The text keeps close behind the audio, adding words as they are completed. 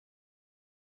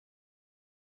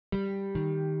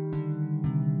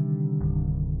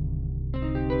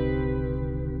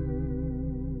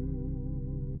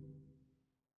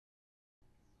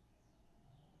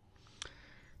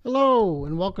Hello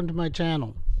and welcome to my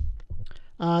channel.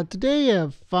 Today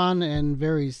a fun and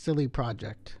very silly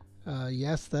project.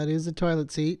 Yes, that is a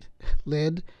toilet seat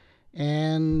lid,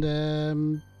 and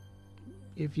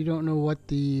if you don't know what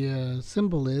the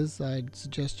symbol is, I'd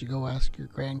suggest you go ask your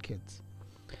grandkids.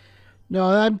 No,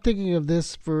 I'm thinking of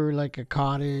this for like a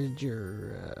cottage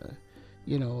or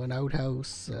an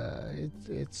outhouse.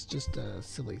 It's just a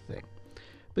silly thing.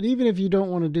 But even if you don't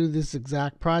want to do this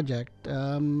exact project,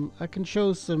 I can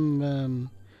show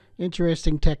some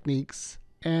interesting techniques,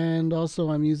 and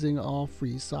also I'm using all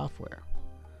free software.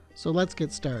 So let's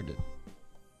get started.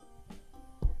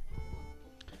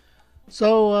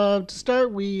 So to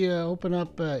start, we open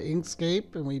up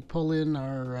Inkscape and we pull in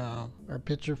our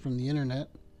picture from the internet.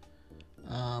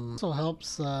 Also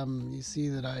helps, you see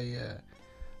that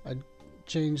I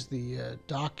changed the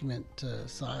document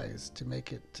size to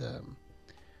make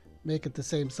it the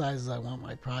same size as I want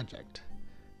my project.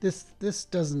 This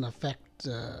doesn't affect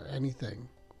anything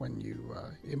when you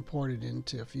import it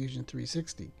into Fusion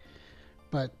 360,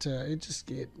 but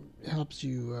it helps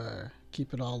you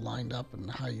keep it all lined up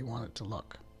and how you want it to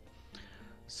look.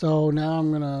 So now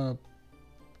I'm gonna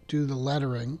do the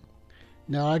lettering.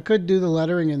 Now I could do the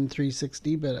lettering in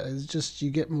 360, but it's just you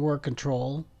get more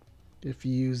control if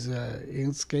you use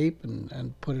Inkscape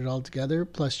and put it all together.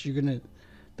 Plus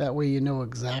that way you know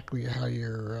exactly how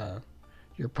your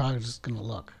project is going to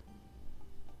look.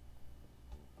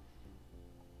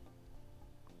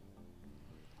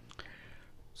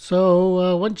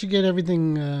 So once you get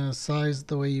everything sized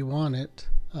the way you want it,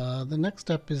 the next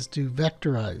step is to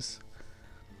vectorize.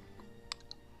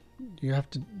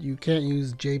 You can't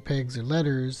use JPEGs or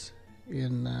letters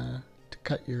to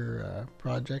cut your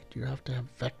project. You have to have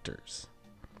vectors.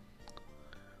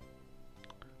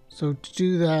 So to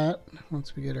do that,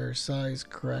 once we get our size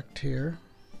correct here,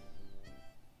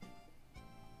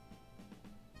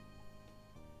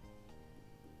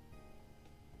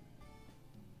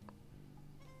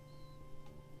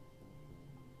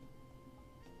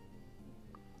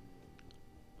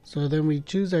 so then we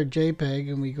choose our JPEG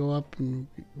and we go up and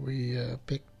we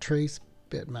pick Trace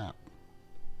Bitmap.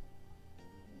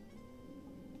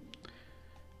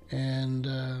 And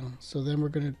so then we're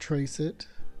going to trace it.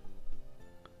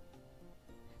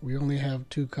 We only have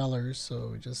 2 colors, so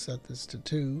we just set this to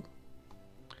 2.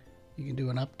 You can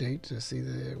do an update to see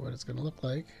what it's going to look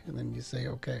like, and then you say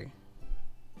OK.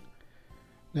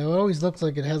 Now it always looks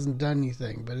like it hasn't done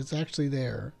anything, but it's actually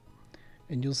there.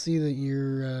 And you'll see that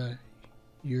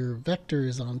your vector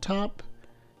is on top,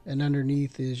 and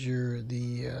underneath is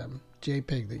the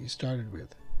JPEG that you started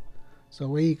with. So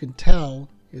the way you can tell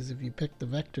is if you pick the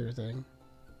vector thing,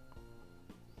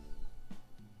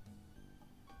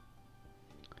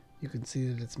 you can see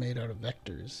that it's made out of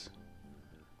vectors,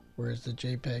 whereas the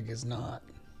JPEG is not.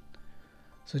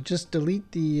 So just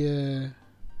delete the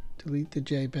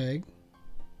JPEG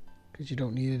because you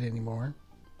don't need it anymore.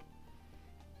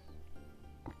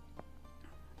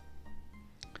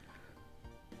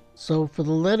 So for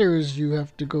the letters, you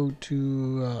have to go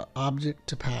to Object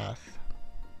to Path,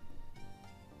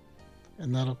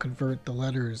 and that'll convert the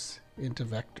letters into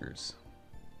vectors.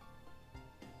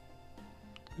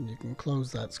 And you can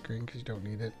close that screen because you don't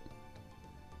need it.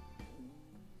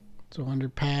 So under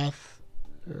Path,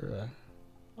 or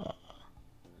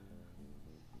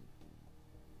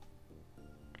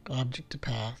Object to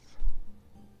Path,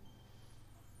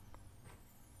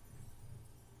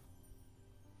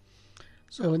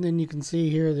 so and then you can see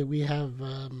here that we have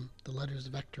the letters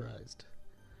vectorized.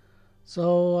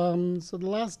 So so the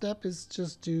last step is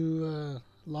just to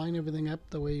line everything up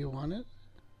the way you want it.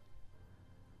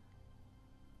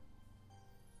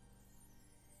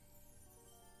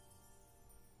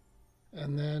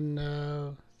 And then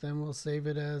we'll save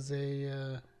it as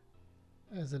an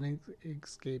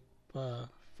Inkscape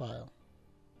file,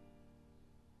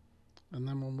 and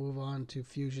then we'll move on to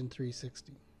Fusion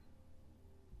 360.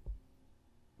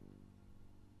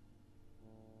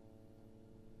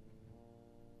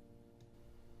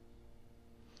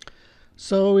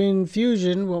 So in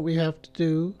Fusion, what we have to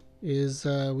do is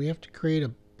we have to create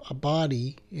a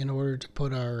body in order to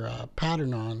put our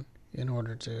pattern on, in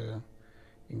order to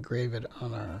engrave it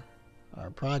on our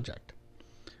project.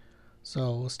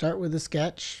 So we'll start with a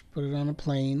sketch, put it on a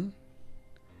plane,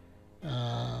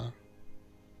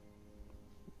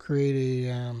 create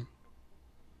a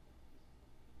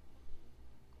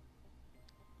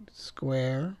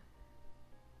square,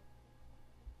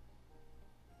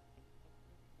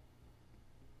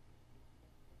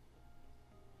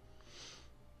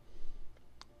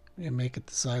 and make it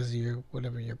the size of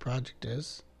whatever your project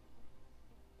is.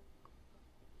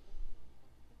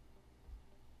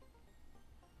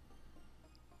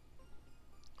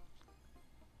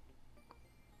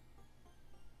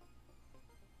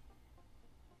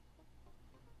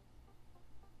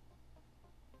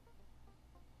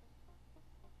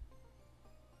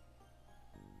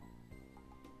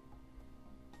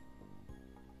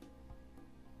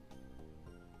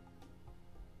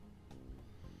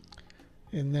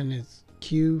 And then it's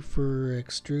Q for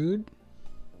extrude.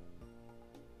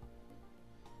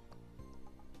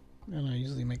 And I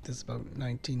usually make this about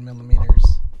 19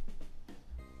 millimeters,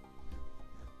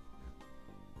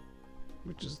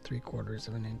 which is 3/4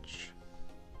 of an inch.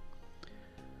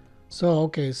 So,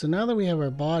 okay, so now that we have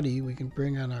our body, we can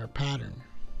bring on our pattern.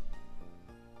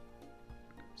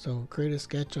 So create a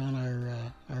sketch on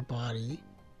our body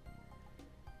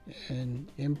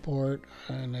and import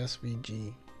an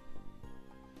SVG.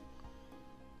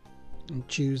 And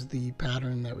choose the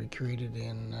pattern that we created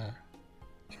in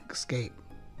Inkscape.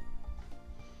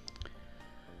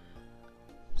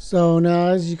 So now,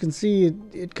 as you can see,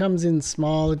 it comes in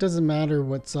small. It doesn't matter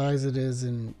what size it is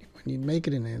when you make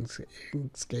it in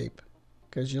Inkscape,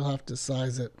 because you'll have to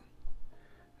size it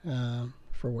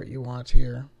for what you want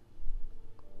here.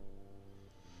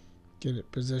 Get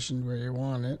it positioned where you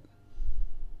want it.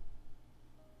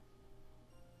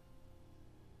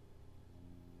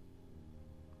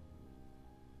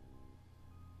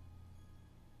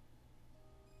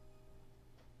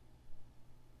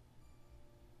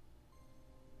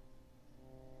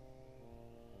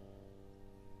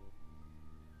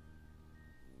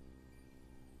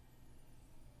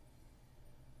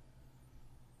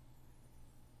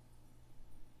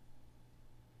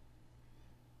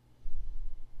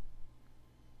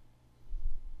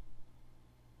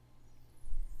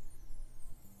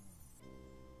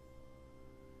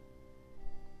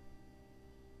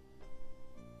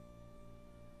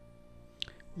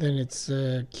 Then it's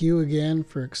Q again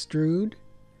for extrude.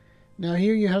 Now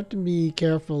here you have to be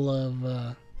careful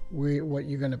of what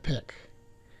you're going to pick,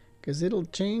 because it'll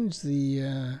change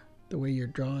the way your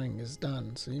drawing is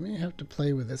done. So you may have to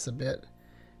play with this a bit,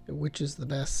 which is the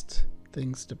best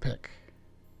things to pick.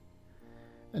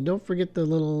 And don't forget the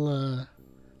little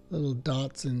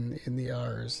dots in the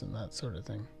R's and that sort of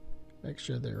thing. Make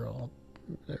sure they're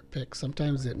picked.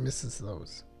 Sometimes it misses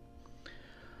those.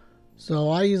 So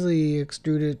I usually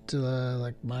extrude it to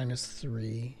like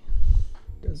 -3.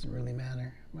 Doesn't really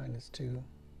matter. -2.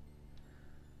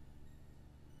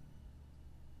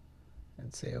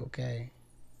 And say OK.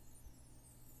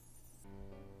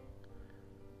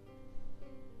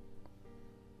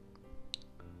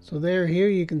 So here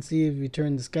you can see, if you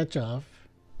turn the sketch off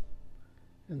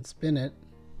and spin it,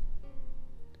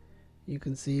 you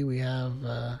can see we have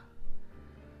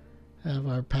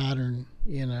our pattern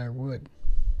in our wood.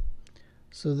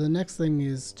 So the next thing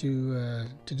is to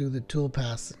do the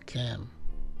toolpaths in CAM.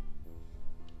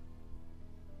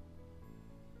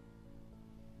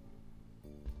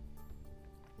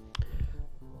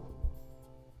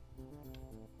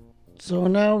 So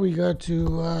now we got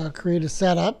to create a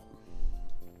setup,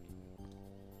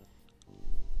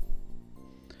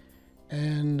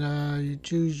 and you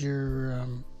choose your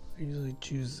I usually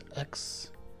choose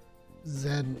X, Z,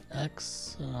 and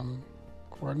X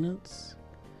coordinates.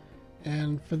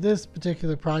 And for this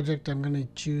particular project, I'm going to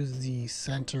choose the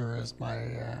center as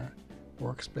my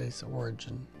workspace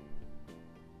origin.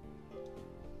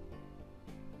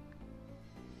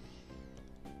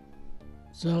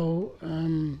 So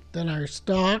then our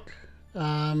stock,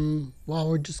 well,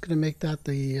 we're just going to make that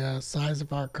the size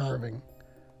of our carving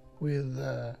with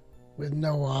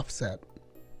no offset.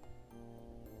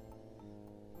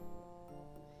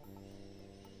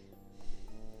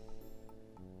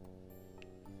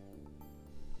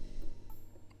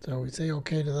 So we say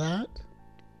OK to that.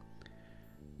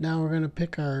 Now we're going to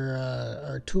pick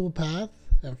our tool path,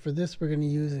 and for this we're going to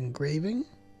use engraving.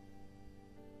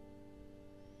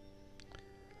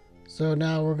 So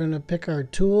now we're going to pick our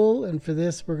tool, and for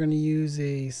this we're going to use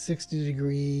a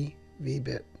 60-degree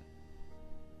V-bit.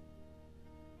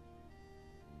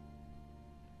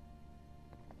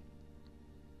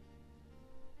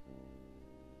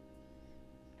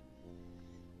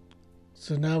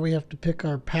 So now we have to pick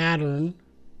our pattern.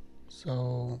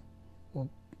 So we'll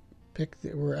pick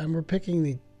we're picking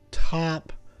the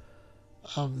top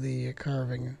of the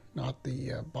carving, not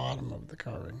the bottom of the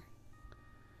carving.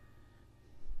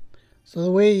 So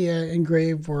the way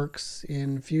engrave works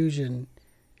in Fusion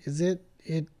is it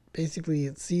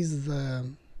basically sees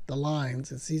the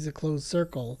lines, it sees a closed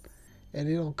circle, and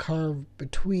it'll carve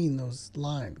between those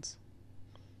lines.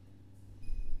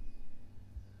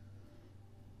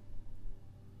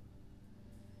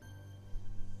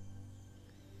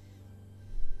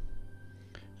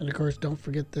 And of course, don't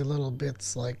forget the little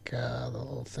bits like the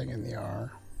little thing in the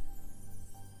R.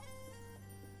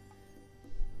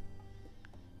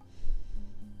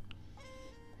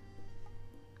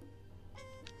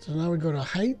 So now we go to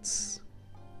heights.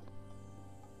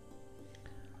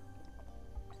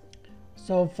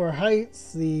 So for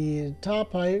heights, the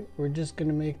top height, we're just going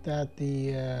to make that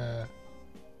the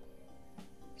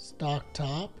stock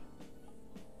top.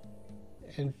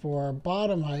 And for our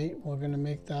bottom height, we're going to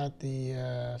make that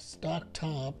the stock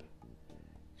top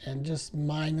and just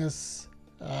minus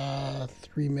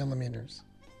 3 millimeters.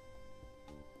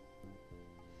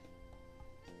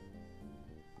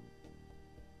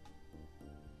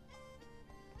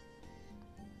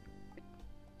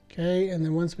 Okay, and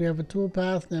then once we have a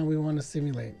toolpath, now we want to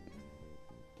simulate.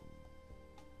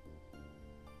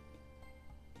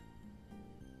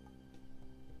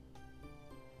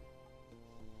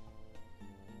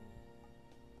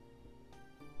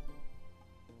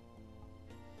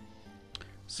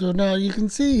 So now you can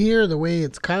see here the way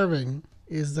it's carving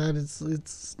is that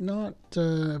it's not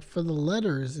for the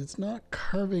letters, it's not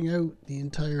carving out the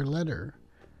entire letter.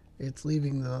 It's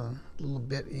leaving the little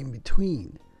bit in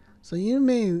between. So you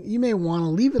may want to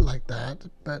leave it like that,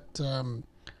 but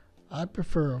I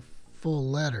prefer a full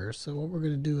letter. So what we're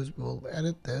going to do is we'll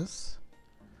edit this,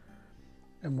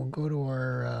 and we'll go to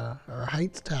our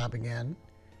heights tab again,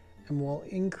 and we'll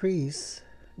increase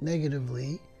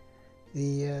negatively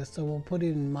the so we'll put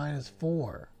it in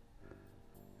 -4.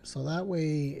 So that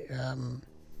way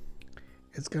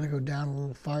it's going to go down a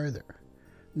little farther.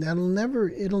 Now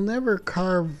it'll never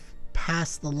carve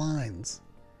past the lines.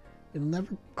 It'll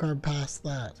never carve past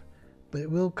that, but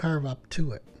it will carve up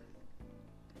to it.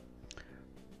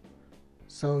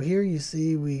 So here you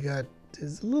see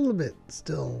there's a little bit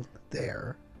still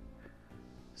there.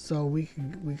 So we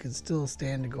could still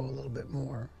stand to go a little bit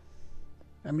more.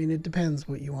 I mean, it depends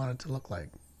what you want it to look like.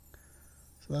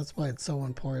 So that's why it's so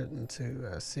important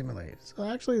to simulate. So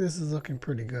actually this is looking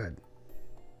pretty good.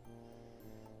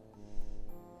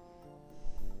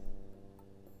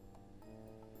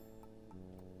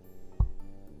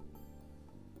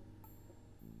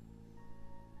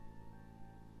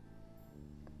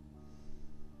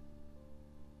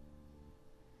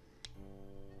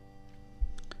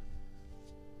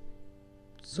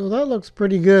 So that looks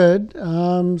pretty good.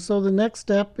 So the next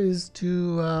step is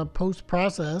to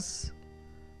post-process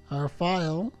our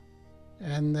file,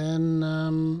 and then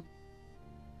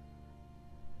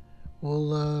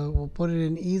we'll put it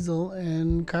in easel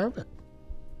and carve it.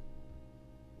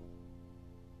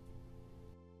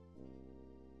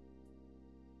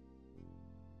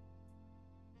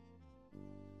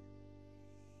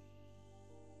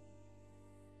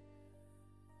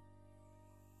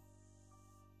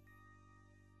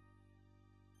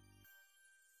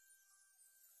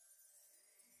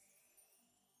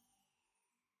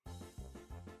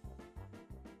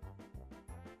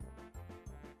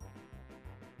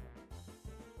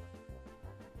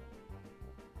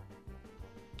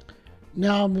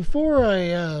 Now, before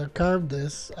I carved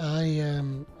this, I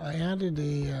added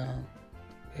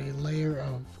a layer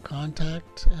of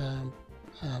contact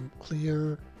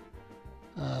clear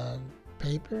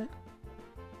paper.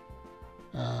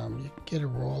 You can get a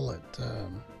roll at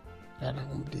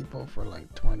Home Depot for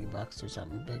like 20 bucks or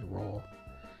something, big roll.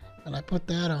 And I put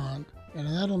that on, and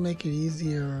that'll make it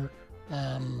easier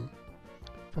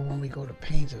for when we go to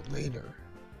paint it later.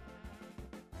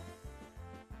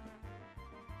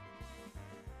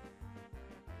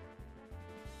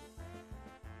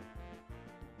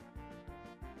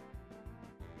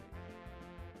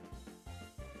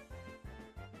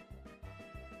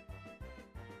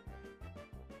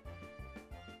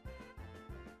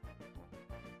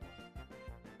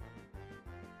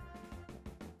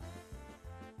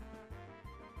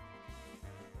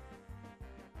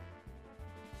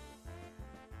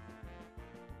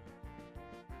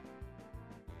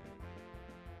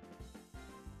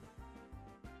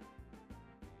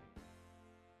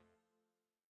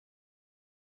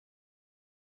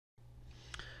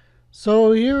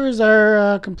 So here is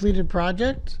our completed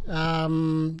project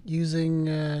using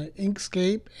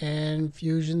Inkscape and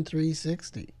Fusion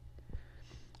 360.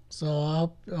 So I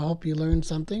hope you learned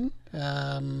something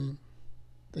that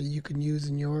you can use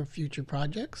in your future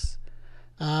projects.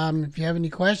 If you have any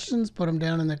questions, put them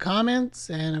down in the comments,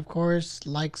 and of course,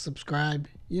 like, subscribe.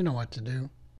 You know what to do.